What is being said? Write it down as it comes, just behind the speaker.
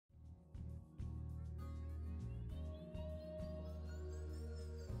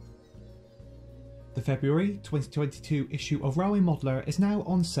The February 2022 issue of Railway Modeller is now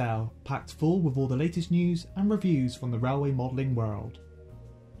on sale, packed full with all the latest news and reviews from the railway modelling world.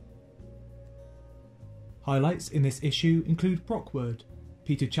 Highlights in this issue include Brookwood,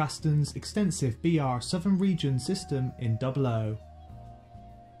 Peter Chaston's extensive BR Southern Region system in 00.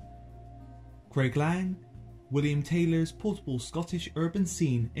 Craiglang, William Taylor's portable Scottish urban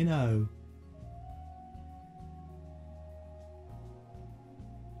scene in O.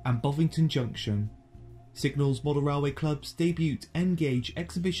 And Bovington Junction, Signal's Model Railway Club's debut N-gauge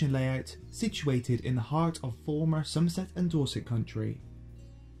exhibition layout situated in the heart of former Somerset and Dorset country.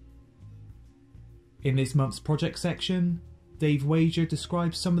 In this month's project section, Dave Wager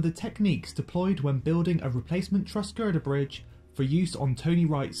describes some of the techniques deployed when building a replacement truss girder bridge for use on Tony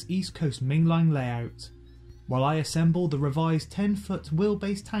Wright's East Coast mainline layout, while I assemble the revised 10-foot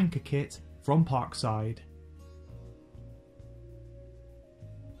wheelbase tanker kit from Parkside.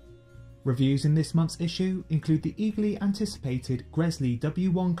 Reviews in this month's issue include the eagerly anticipated Gresley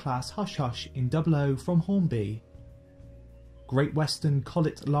W1 class Hush Hush in 00 from Hornby, Great Western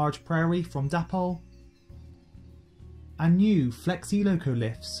Collet Large Prairie from Dapol, and new Flexi Loco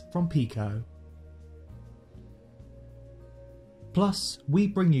lifts from Peco. Plus, we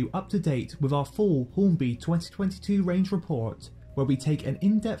bring you up to date with our full Hornby 2022 range report, where we take an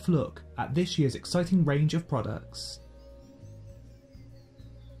in-depth look at this year's exciting range of products.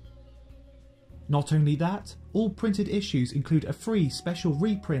 Not only that, all printed issues include a free special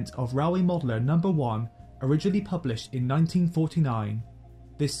reprint of Railway Modeller No. 1, originally published in 1949.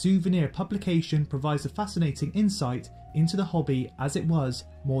 This souvenir publication provides a fascinating insight into the hobby as it was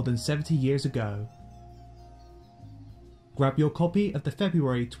more than 70 years ago. Grab your copy of the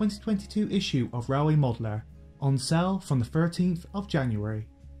February 2022 issue of Railway Modeller, on sale from the 13th of January.